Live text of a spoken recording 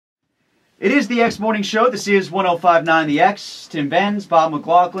It is the X Morning Show. This is 105.9 The X. Tim Benz, Bob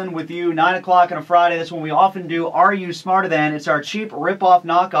McLaughlin with you. 9 o'clock on a Friday. That's when we often do Are You Smarter Than? It's our cheap rip-off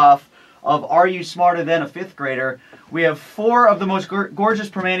knockoff of Are You Smarter Than a Fifth Grader. We have 4 of the most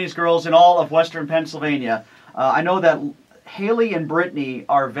gorgeous Primanti's girls in all of Western Pennsylvania. I know that Haley and Brittany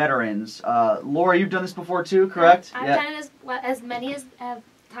are veterans. Laura, you've done this before too, correct? I've done it as many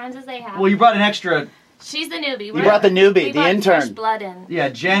times as they have. Well, you brought an extra... She's the newbie. You brought the newbie, the intern. Fresh blood in. Yeah,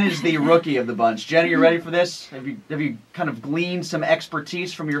 Jen is the rookie of the bunch. Jen, are you ready for this? Have you kind of gleaned some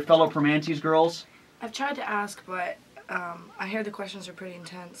expertise from your fellow Primanti's girls? I've tried to ask, but I hear the questions are pretty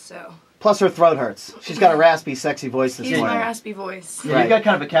intense, so... Plus her throat hurts. She's got a raspy, sexy voice this Use morning. my raspy voice. Yeah, you've got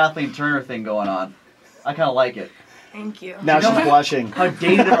kind of a Kathleen Turner thing going on. I kind of like it. Thank you. Now she's blushing. How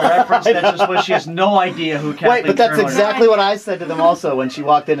dated a reference that just was. She has no idea who Kathleen Wait, but that's Turner is. exactly what I said to them also when she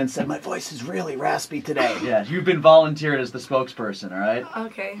walked in and said, my voice is really raspy today. Yeah, you've been volunteered as the spokesperson, all right?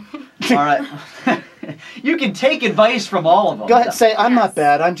 Okay. All right. You can take advice from all of them. Go ahead, say, I'm not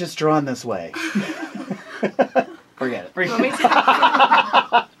bad, I'm just drawn this way. Forget it.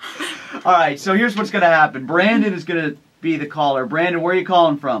 All right, so here's what's going to happen. Brandon is going to be the caller. Brandon, where are you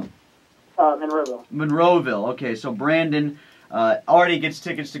calling from? Monroeville. Monroeville. Okay, so Brandon already gets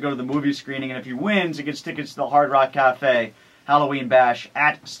tickets to go to the movie screening, and if he wins, he gets tickets to the Hard Rock Cafe Halloween Bash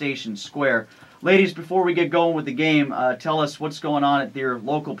at Station Square. Ladies, before we get going with the game, tell us what's going on at your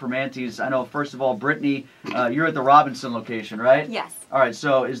local Primanti's. I know, first of all, Brittany, you're at the Robinson location, right? Yes. All right,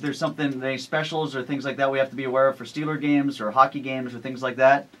 so is there something, any specials or things like that we have to be aware of for Steeler games or hockey games or things like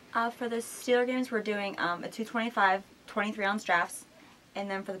that? For the Steeler games, we're doing a 225 23-ounce drafts. And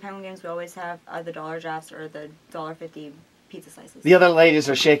then for the Penguin games, we always have the dollar drafts or the $1.50 pizza slices. The other ladies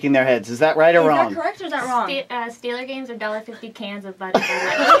are shaking their heads. Is that right or wrong? Is that correct or is that wrong? Steeler games are $1.50 cans of butter.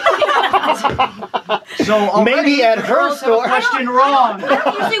 So maybe at her store. Question wrong. I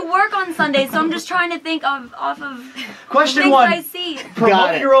don't usually work on Sundays, so I'm just trying to think off of Question things 1. I see.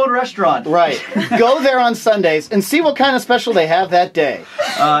 Promote your own restaurant. Right. Go there on Sundays and see what kind of special they have that day.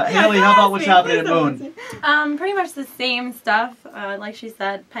 Haley, how about what's happening at Moon? Pretty much the same stuff, like she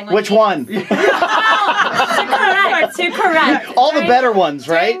said. Penguin Which games. one? To correct. All the better ones,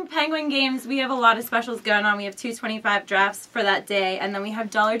 right? During Penguin games, we have a lot of specials going on. We have 225 drafts for that day, and then we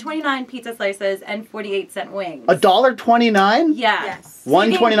have $1.29 pizza slices and 48-cent wings. $1.29? Yeah. Yes.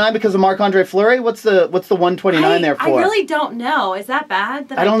 $1.29 because of Marc-Andre Fleury? What's the $1.29 there for? I really don't know. Is that bad?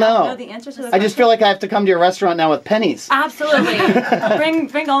 That I don't know. The answer to the I just feel like I have to come to your restaurant now with pennies. Absolutely.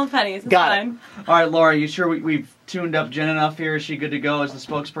 bring all the pennies. It's Got fine. it. All right, Laura, you sure we've tuned up Jen enough here? Is she good to go as the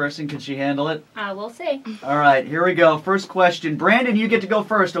spokesperson? Can she handle it? We'll see. All right, here we go. First question. Brandon, you get to go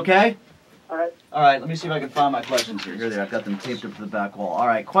first, okay? All right. All right, let me see if I can find my questions here. Here they are. I've got them taped up to the back wall. All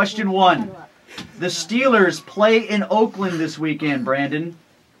right, question 1. The Steelers play in Oakland this weekend, Brandon.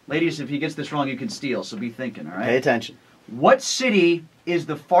 Ladies, if he gets this wrong, you can steal, so be thinking, all right? Pay attention. What city is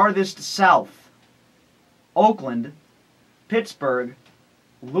the farthest south? Oakland, Pittsburgh,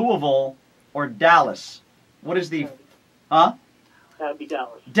 Louisville, or Dallas? What is the... Huh? That would be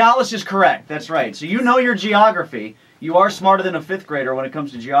Dallas. Dallas is correct. That's right. So you know your geography. You are smarter than a 5th grader when it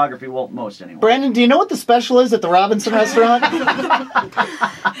comes to geography. Well, most anyway. Brandon, do you know what the special is at the Robinson restaurant?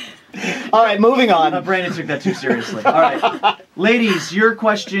 All right, moving on. Brandon took that too seriously. All right. Ladies, your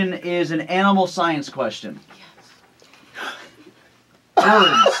question is an animal science question.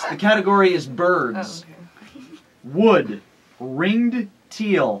 Birds. The category is birds. Oh, okay. Wood, ringed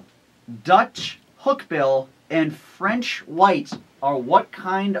teal, Dutch hookbill, and French white are what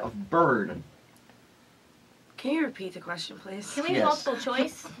kind of bird? Can you repeat the question, please? Can we have Yes. multiple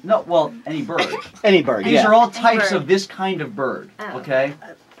choice? No, well, any bird. Any bird, These yeah. are all types bird. of this kind of bird, Oh. okay?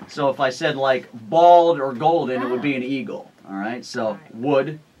 So if I said like bald or golden, it would be an eagle, all right? So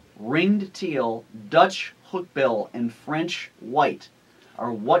wood, ringed teal, Dutch hookbill, and French white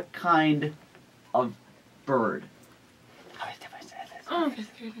are what kind of bird?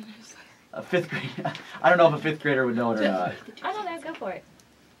 A 5th grader. I don't know if a 5th grader would know it or not. I don't know. Go for it.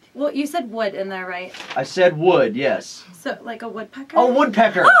 Well, you said wood in there, right? I said wood, yes. So, like a woodpecker? Oh,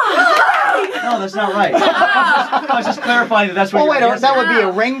 woodpecker. No, that's not right. I was just clarifying that that's what Oh, you're wait, guessing. that would be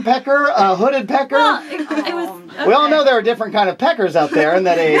a ring pecker, a hooded pecker? Well, it was... We all know there are different kind of peckers out there, and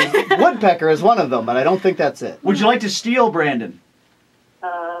that a woodpecker is one of them, but I don't think that's it. Would you like to steal, Brandon?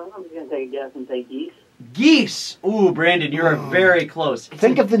 I'm just going to take a guess and say geese. Geese. Ooh, Brandon, you're very close. It's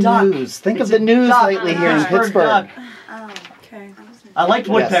Think a of the duck. news. Think It's of the a news duck. lately here in Pittsburgh Pittsburgh. duck. Oh, okay. I liked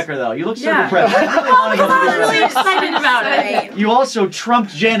woodpecker, though. You look so Yeah. depressed. I really wanted to I was do really that. excited about it. You also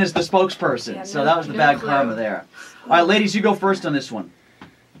trumped Jen as the spokesperson, Yeah, so that was the bad karma there. All right, ladies, you go first on this one.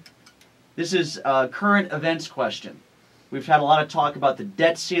 This is a current events question. We've had a lot of talk about the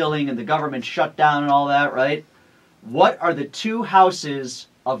debt ceiling and the government shutdown and all that, right? What are the two houses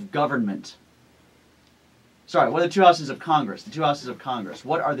of government? Sorry, what are the two houses of Congress? The two houses of Congress.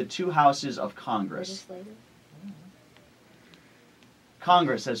 What are the two houses of Congress? Legislative.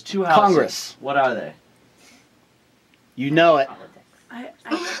 Congress has two houses. Congress. What are they? You know it. I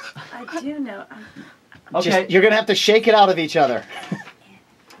do know. Okay. You're going to have to shake it out of each other.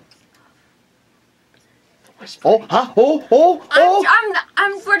 Oh, huh?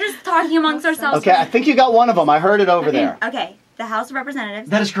 We're just talking amongst ourselves. Okay, I think you got one of them. I heard it over there. Okay, the House of Representatives.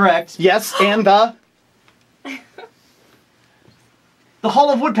 That is correct. Yes, and the... The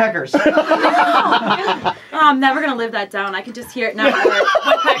Hall of Woodpeckers. Oh, I'm never gonna live that down. I can just hear it now.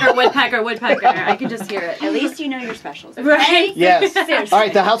 Woodpecker, woodpecker, woodpecker. I can just hear it. At least you know your specials. Right? Yes. Seriously. All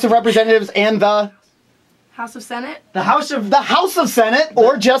right, the House of Representatives and the... House of Senate. The House of... The House of Senate,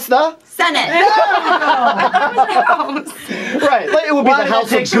 or just the... Senate. Right, like it would be Why the did House that of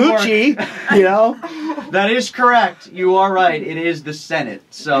take some work? Gucci, you know? That is correct. You are right. It is the Senate.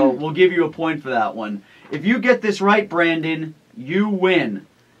 So we'll give you a point for that one. If you get this right, Brandon, you win.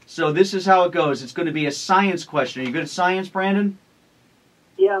 So this is how it goes. It's going to be a science question. Are you good at science, Brandon?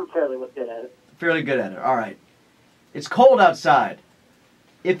 Yeah, I'm fairly good at it. Fairly good at it. All right. It's cold outside.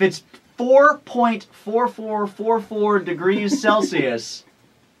 If it's 4.4444 degrees Celsius,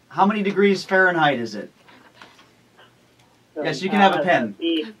 how many degrees Fahrenheit is it? So, Yes, you can have a pen.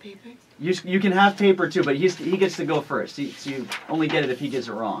 Paper. You can have paper too, but he gets to go first. So you only get it if he gets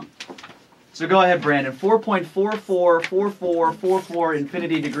it wrong. So go ahead, Brandon. 4.444444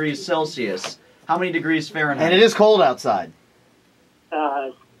 infinity degrees Celsius. How many degrees Fahrenheit? And it is cold outside.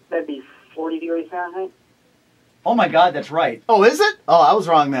 That'd be 40 degrees Fahrenheit. Oh my God, that's right. Oh, is it? Oh, I was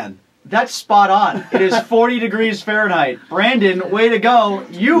wrong then. That's spot on. It is 40 degrees Fahrenheit. Brandon, way to go.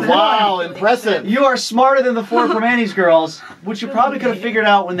 You Wow, won. impressive. You are smarter than the four Permanis girls, which you probably could have figured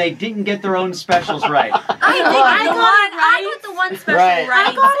out when they didn't get their own specials right. I got the one special Right.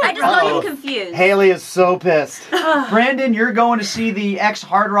 right. I just got you confused. Haley is so pissed. Brandon, you're going to see the X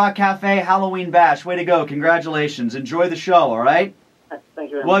Hard Rock Cafe Halloween Bash. Way to go. Congratulations. Enjoy the show, all right? Thank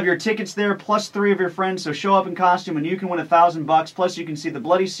you very We'll much. have your tickets there, plus 3 of your friends, so show up in costume and you can win $1,000. Plus you can see the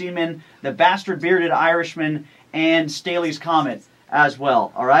Bloody Seaman, the Bastard Bearded Irishman, and Staley's Comet as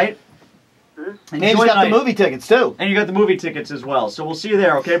well, all right? Mhm. And he's got the movie tickets, too. And you got the movie tickets as well. So we'll see you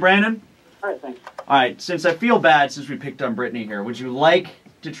there, okay, Brandon? All right, thanks. All right, since I feel bad since we picked on Brittany here, would you like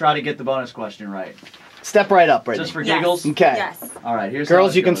to try to get the bonus question right? Step right up, Brittany. Just for Yes. giggles? Okay. Yes. All right, here's how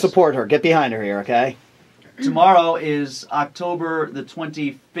Girls, it you can goes. support her. Get behind her here, okay? Tomorrow is October the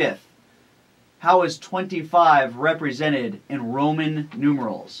 25th. How is 25 represented in Roman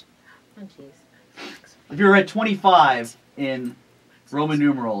numerals? Oh, jeez. If you were at 25 in Roman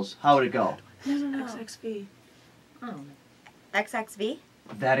numerals, how would it go? XXV. Oh. XXV.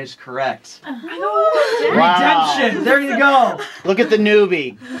 That is correct. Wow. Redemption! There you go! Look at the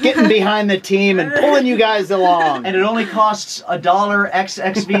newbie getting behind the team and pulling you guys along. And it only costs $1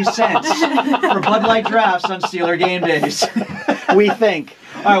 XXV cents for Bud Light drafts on Steeler game days. We think.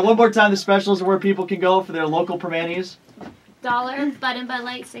 All right, one more time. The specials are where people can go for their local Permanis. $1 Bud and Bud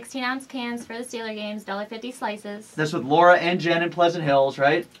Light 16-ounce cans for the Steeler games. $1.50 slices. That's with Laura and Jen in Pleasant Hills,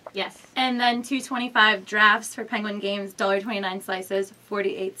 right? Yes. And then 225 drafts for Penguin games, $1.29 slices,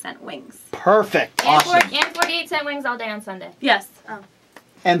 48-cent wings. Perfect. And, Awesome. and 48-cent wings all day on Sunday. Yes.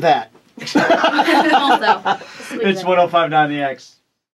 And that. Also. Squeeze It's it. 105.9 The X.